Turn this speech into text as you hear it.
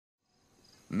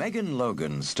Megan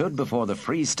Logan stood before the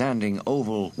freestanding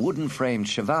oval, wooden-framed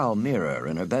cheval mirror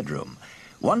in her bedroom,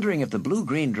 wondering if the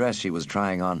blue-green dress she was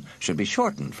trying on should be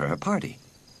shortened for her party.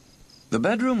 The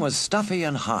bedroom was stuffy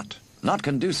and hot, not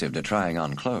conducive to trying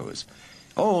on clothes.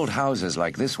 Old houses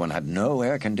like this one had no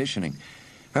air conditioning.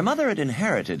 Her mother had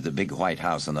inherited the big white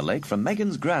house on the lake from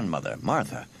Megan's grandmother,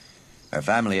 Martha. Her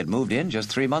family had moved in just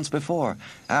 3 months before,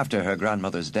 after her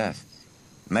grandmother's death.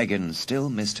 Megan still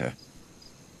missed her.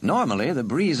 Normally, the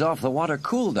breeze off the water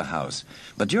cooled the house,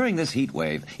 but during this heat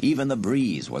wave, even the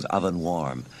breeze was oven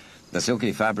warm. The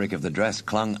silky fabric of the dress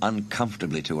clung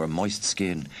uncomfortably to her moist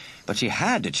skin, but she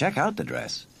had to check out the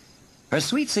dress. Her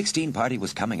Sweet 16 party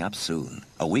was coming up soon,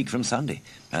 a week from Sunday,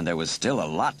 and there was still a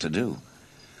lot to do.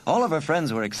 All of her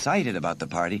friends were excited about the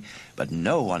party, but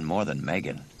no one more than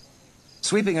Megan.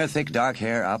 Sweeping her thick dark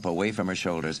hair up away from her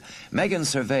shoulders, Megan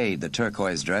surveyed the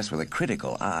turquoise dress with a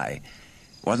critical eye.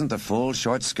 Wasn't the full,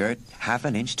 short skirt half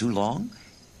an inch too long?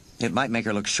 It might make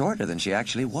her look shorter than she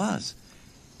actually was.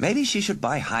 Maybe she should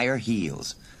buy higher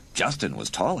heels. Justin was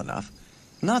tall enough.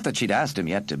 Not that she'd asked him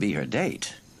yet to be her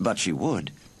date, but she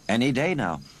would. Any day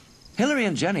now. Hillary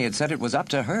and Jenny had said it was up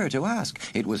to her to ask.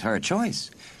 It was her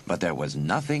choice. But there was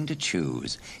nothing to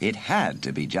choose. It had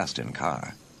to be Justin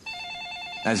Carr.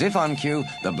 As if on cue,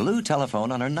 the blue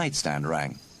telephone on her nightstand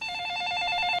rang.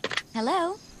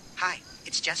 Hello? Hi,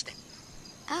 it's Justin.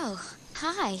 Oh,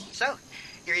 hi. So,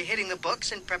 you're hitting the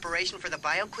books in preparation for the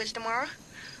bio quiz tomorrow?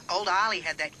 Old Ollie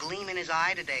had that gleam in his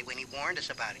eye today when he warned us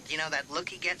about it. You know that look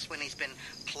he gets when he's been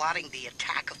plotting the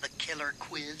attack of the killer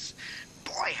quiz?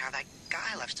 Boy, how that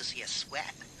guy loves to see us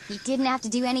sweat. He didn't have to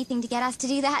do anything to get us to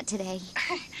do that today.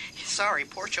 Sorry,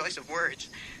 poor choice of words.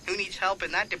 Who needs help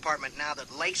in that department now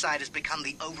that Lakeside has become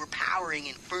the overpowering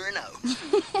inferno?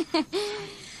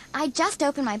 I just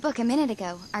opened my book a minute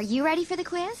ago. Are you ready for the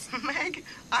quiz? Meg,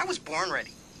 I was born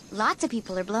ready. Lots of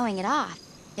people are blowing it off.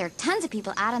 There are tons of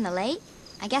people out on the lake.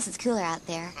 I guess it's cooler out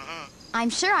there. I'm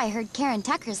sure I heard Karen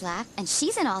Tucker's laugh, and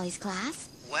she's in Ollie's class.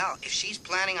 Well, if she's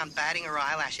planning on batting her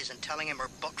eyelashes and telling him her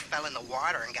book fell in the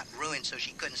water and got ruined so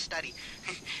she couldn't study,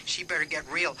 she better get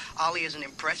real. Ollie isn't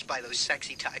impressed by those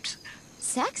sexy types.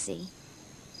 Sexy?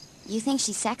 You think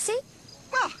she's sexy?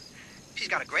 Well, she's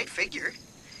got a great figure,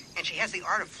 and she has the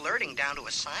art of flirting down to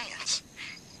a science.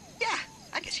 Yeah,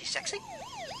 I guess she's sexy.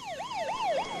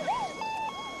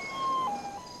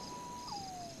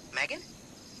 Megan?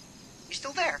 You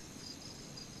still there?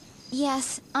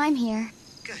 Yes, I'm here.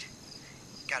 Good.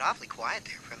 Got awfully quiet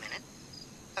there for a minute.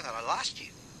 I thought I lost you.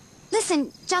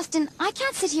 Listen, Justin, I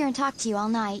can't sit here and talk to you all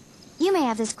night. You may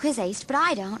have this quiz aced, but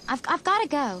I don't. I've got to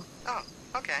go. Oh,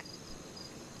 okay.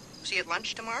 See you at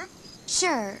lunch tomorrow?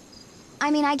 Sure.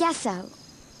 I guess so.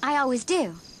 I always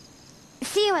do.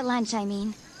 See you at lunch, I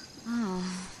mean. Oh.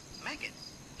 Megan,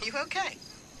 you okay?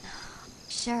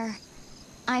 Sure.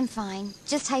 I'm fine.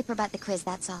 Just hyper about the quiz,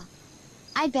 that's all.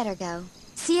 I'd better go.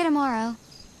 See you tomorrow.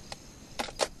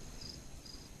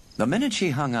 The minute she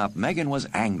hung up, Megan was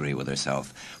angry with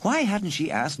herself. Why hadn't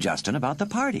she asked Justin about the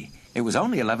party? It was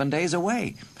only 11 days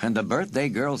away, and the birthday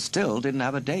girl still didn't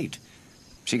have a date.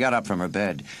 She got up from her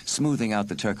bed, smoothing out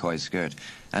the turquoise skirt,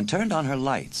 and turned on her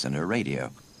lights and her radio.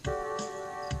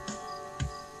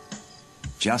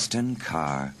 Justin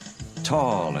Carr,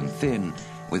 tall and thin,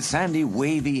 with sandy,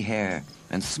 wavy hair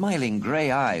and smiling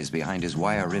gray eyes behind his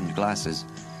wire-rimmed glasses.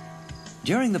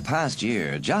 During the past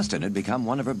year, Justin had become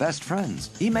one of her best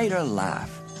friends. He made her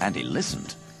laugh, and he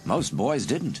listened. Most boys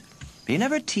didn't. He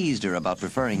never teased her about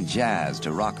preferring jazz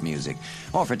to rock music,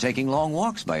 or for taking long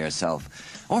walks by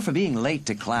herself, or for being late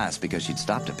to class because she'd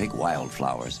stopped to pick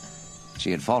wildflowers. She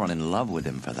had fallen in love with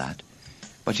him for that.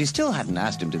 But she still hadn't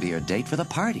asked him to be her date for the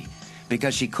party,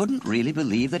 because she couldn't really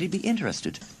believe that he'd be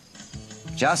interested.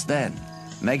 Just then,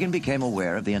 Megan became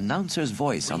aware of the announcer's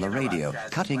voice on the radio,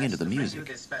 cutting into the music.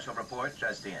 This special report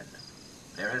just in.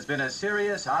 There has been a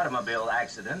serious automobile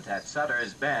accident at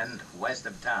Sutter's Bend, west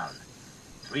of town.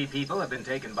 3 people have been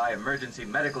taken by emergency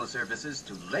medical services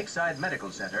to Lakeside Medical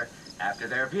Center after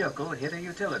their vehicle hit a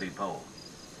utility pole.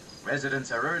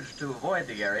 Residents are urged to avoid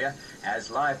the area as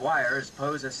live wires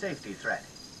pose a safety threat.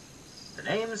 The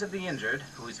names of the injured,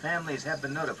 whose families have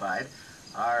been notified,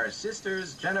 are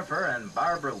sisters Jennifer and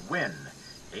Barbara Wynn,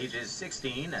 ages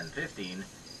 16 and 15,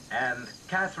 and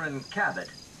Catherine Cabot,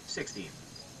 16.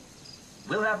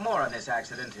 We'll have more on this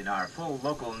accident in our full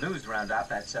local news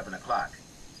roundup at 7 o'clock.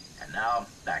 And now,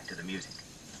 back to the music.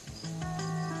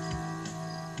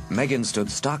 Megan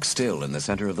stood stock still in the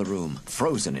center of the room,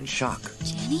 frozen in shock.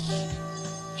 Jenny?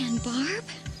 And Barb?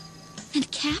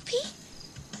 And Cappy?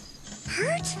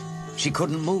 Hurt? She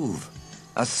couldn't move.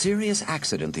 A serious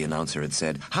accident, the announcer had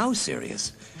said. How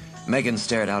serious? Megan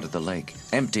stared out at the lake,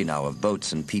 empty now of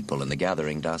boats and people in the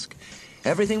gathering dusk.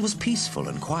 Everything was peaceful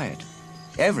and quiet.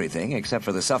 Everything, except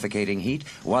for the suffocating heat,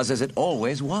 was as it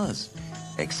always was,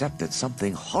 except that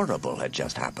something horrible had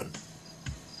just happened.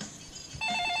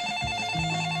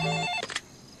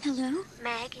 Hello?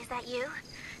 Meg, is that you?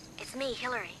 It's me,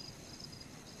 Hillary.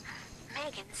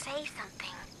 Megan, say something.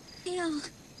 Phil,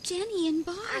 Jenny and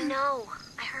I Barb. know.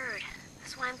 I heard.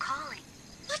 That's why I'm calling.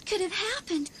 What could have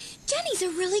happened? Jenny's a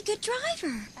really good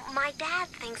driver. My dad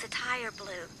thinks a tire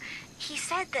blew. He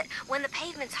said that when the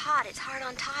pavement's hot, it's hard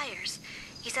on tires.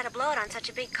 He said a blowout on such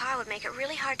a big car would make it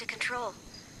really hard to control.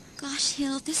 Gosh,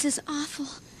 Hill, this is awful.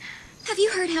 Have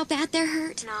you heard how bad they're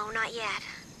hurt? No, not yet.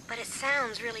 But it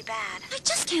sounds really bad. I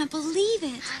just can't believe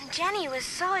it. Jenny was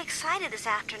so excited this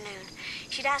afternoon.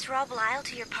 She'd asked Rob Lyle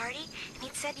to your party, and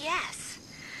he'd said yes.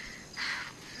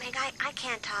 Meg, I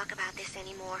can't talk about this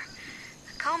anymore.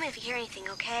 Call me if you hear anything,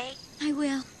 okay? I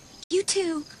will. You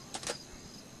too.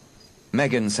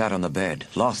 Megan sat on the bed,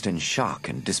 lost in shock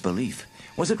and disbelief.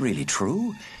 Was it really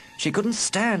true? She couldn't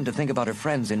stand to think about her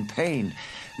friends in pain,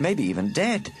 maybe even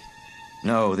dead.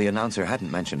 No, the announcer hadn't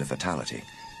mentioned a fatality,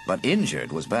 but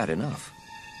injured was bad enough.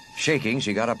 Shaking,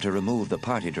 she got up to remove the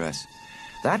party dress.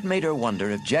 That made her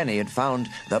wonder if Jenny had found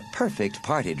the perfect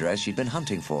party dress she'd been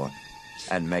hunting for,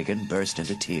 and Megan burst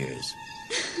into tears.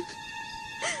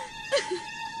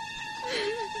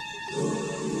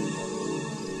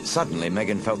 Suddenly,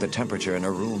 Megan felt the temperature in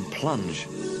her room plunge.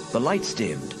 The lights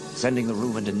dimmed, sending the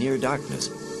room into near darkness.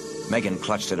 Megan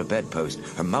clutched at a bedpost,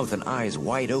 her mouth and eyes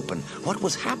wide open. What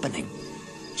was happening?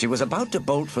 She was about to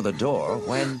bolt for the door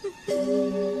when...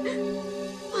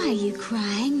 Why are you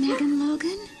crying, Megan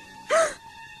Logan?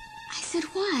 I said,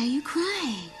 why are you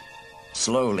crying?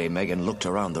 Slowly, Megan looked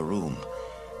around the room.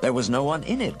 There was no one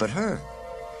in it but her.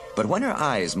 But when her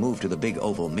eyes moved to the big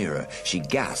oval mirror, she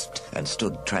gasped and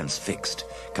stood transfixed,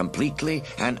 completely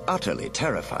and utterly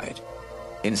terrified.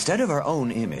 Instead of her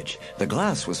own image, the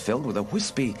glass was filled with a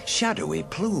wispy, shadowy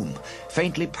plume,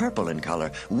 faintly purple in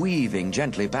color, weaving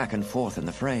gently back and forth in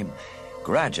the frame.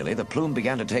 Gradually, the plume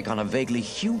began to take on a vaguely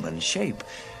human shape.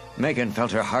 Megan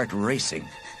felt her heart racing.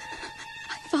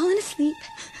 I've fallen asleep.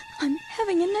 I'm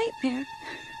having a nightmare.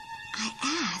 I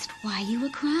asked why you were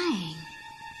crying.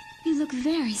 You look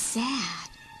very sad.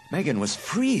 Megan was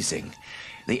freezing.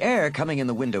 The air coming in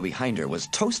the window behind her was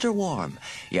toaster warm,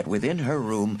 yet within her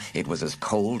room it was as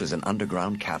cold as an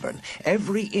underground cavern.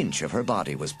 Every inch of her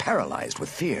body was paralyzed with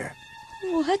fear.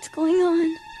 What's going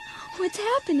on? What's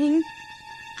happening?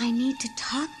 I need to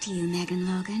talk to you, Megan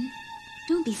Logan.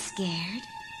 Don't be scared.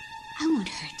 I won't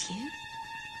hurt you.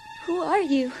 Who are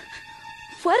you?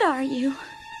 What are you?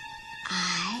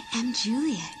 I am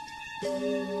Juliet.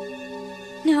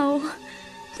 No,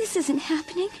 this isn't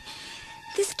happening.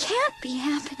 This can't be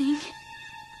happening.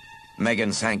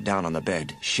 Megan sank down on the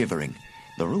bed, shivering.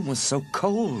 The room was so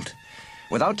cold.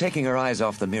 Without taking her eyes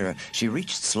off the mirror, she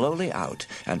reached slowly out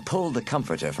and pulled the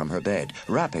comforter from her bed,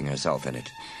 wrapping herself in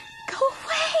it. Go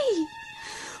away!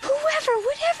 Whoever,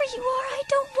 whatever you are, I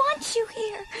don't want you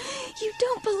here. You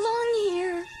don't belong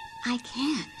here. I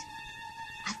can't.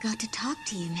 I've got to talk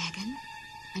to you, Megan.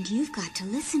 And you've got to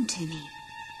listen to me.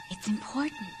 It's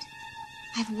important.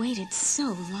 I've waited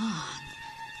so long.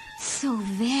 So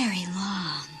very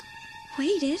long.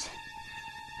 Waited?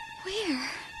 Where?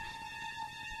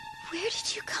 Where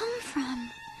did you come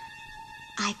from?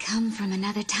 I come from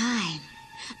another time,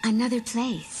 another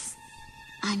place.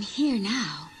 I'm here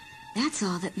now. That's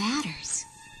all that matters.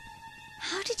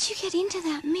 How did you get into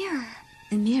that mirror?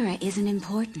 The mirror isn't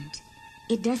important.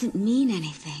 It doesn't mean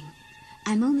anything.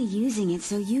 I'm only using it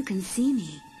so you can see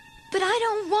me. But I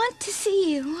don't want to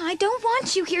see you. I don't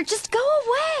want you here. Just go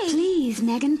away. Please,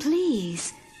 Megan,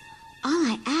 please. All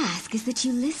I ask is that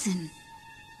you listen.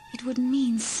 It would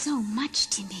mean so much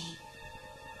to me.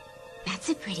 That's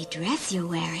a pretty dress you're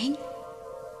wearing.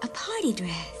 A party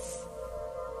dress.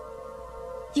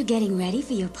 You're getting ready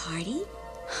for your party?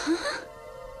 Huh?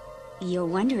 You're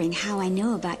wondering how I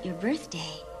know about your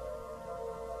birthday.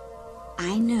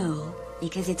 I know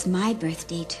because it's my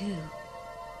birthday, too.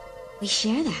 We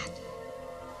share that.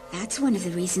 That's one of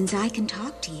the reasons I can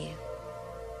talk to you.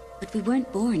 But we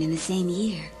weren't born in the same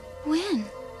year. When?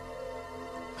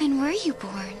 When were you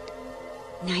born?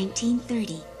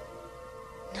 1930.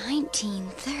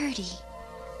 1930?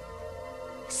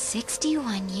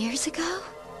 61 years ago?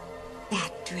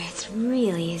 That dress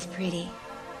really is pretty.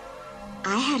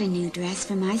 I had a new dress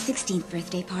for my 16th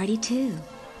birthday party, too.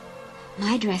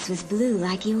 My dress was blue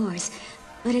like yours,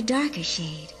 but a darker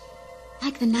shade,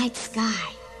 like the night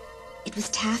sky. It was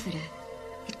taffeta.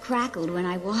 It crackled when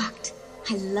I walked.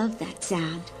 I loved that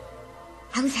sound.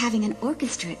 I was having an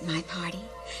orchestra at my party,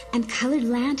 and colored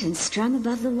lanterns strung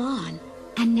above the lawn,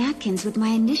 and napkins with my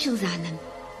initials on them.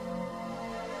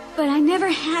 But I never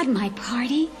had my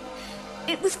party.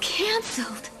 It was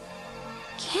canceled.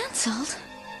 Canceled?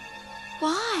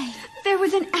 Why? There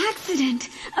was an accident,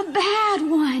 a bad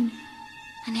one.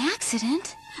 An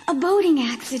accident? A boating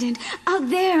accident out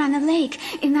there on the lake,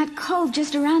 in that cove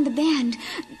just around the bend.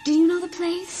 Do you know the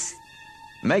place?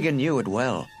 Megan knew it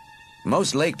well.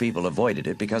 Most lake people avoided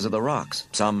it because of the rocks,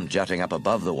 some jutting up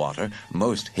above the water,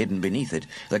 most hidden beneath it.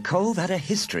 The cove had a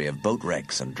history of boat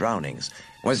wrecks and drownings.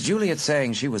 Was Juliet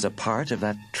saying she was a part of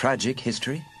that tragic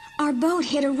history? Our boat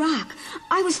hit a rock.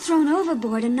 I was thrown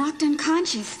overboard and knocked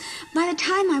unconscious. By the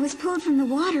time I was pulled from the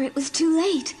water, it was too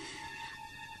late.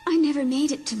 I never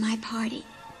made it to my party.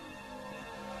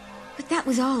 But that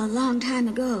was all a long time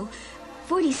ago.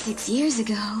 46 years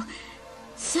ago.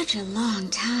 Such a long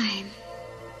time.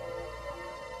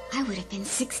 I would have been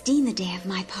 16 the day of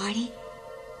my party.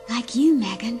 Like you,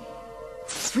 Megan.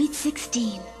 Sweet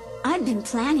 16. I'd been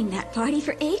planning that party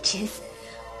for ages.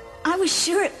 I was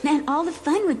sure it meant all the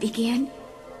fun would begin.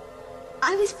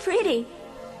 I was pretty,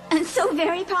 and so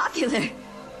very popular.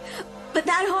 But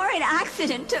that horrid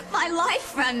accident took my life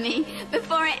from me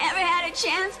before I ever had a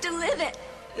chance to live it.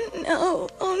 No,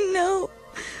 oh no.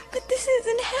 But this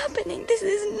isn't happening. This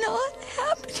is not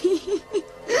happening.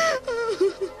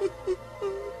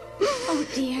 Oh,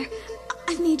 dear.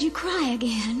 I've made you cry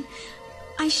again.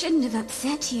 I shouldn't have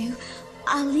upset you.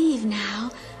 I'll leave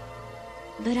now.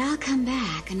 But I'll come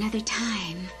back another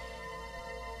time.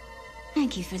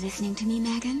 Thank you for listening to me,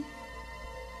 Megan.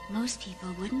 Most people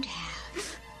wouldn't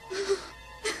have.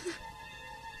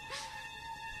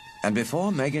 And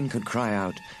before Megan could cry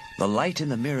out, the light in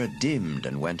the mirror dimmed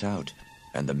and went out,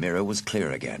 and the mirror was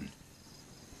clear again.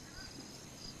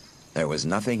 There was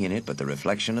nothing in it but the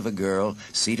reflection of a girl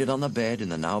seated on the bed in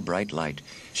the now bright light,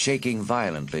 shaking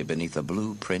violently beneath a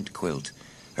blue print quilt,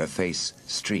 her face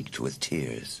streaked with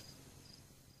tears.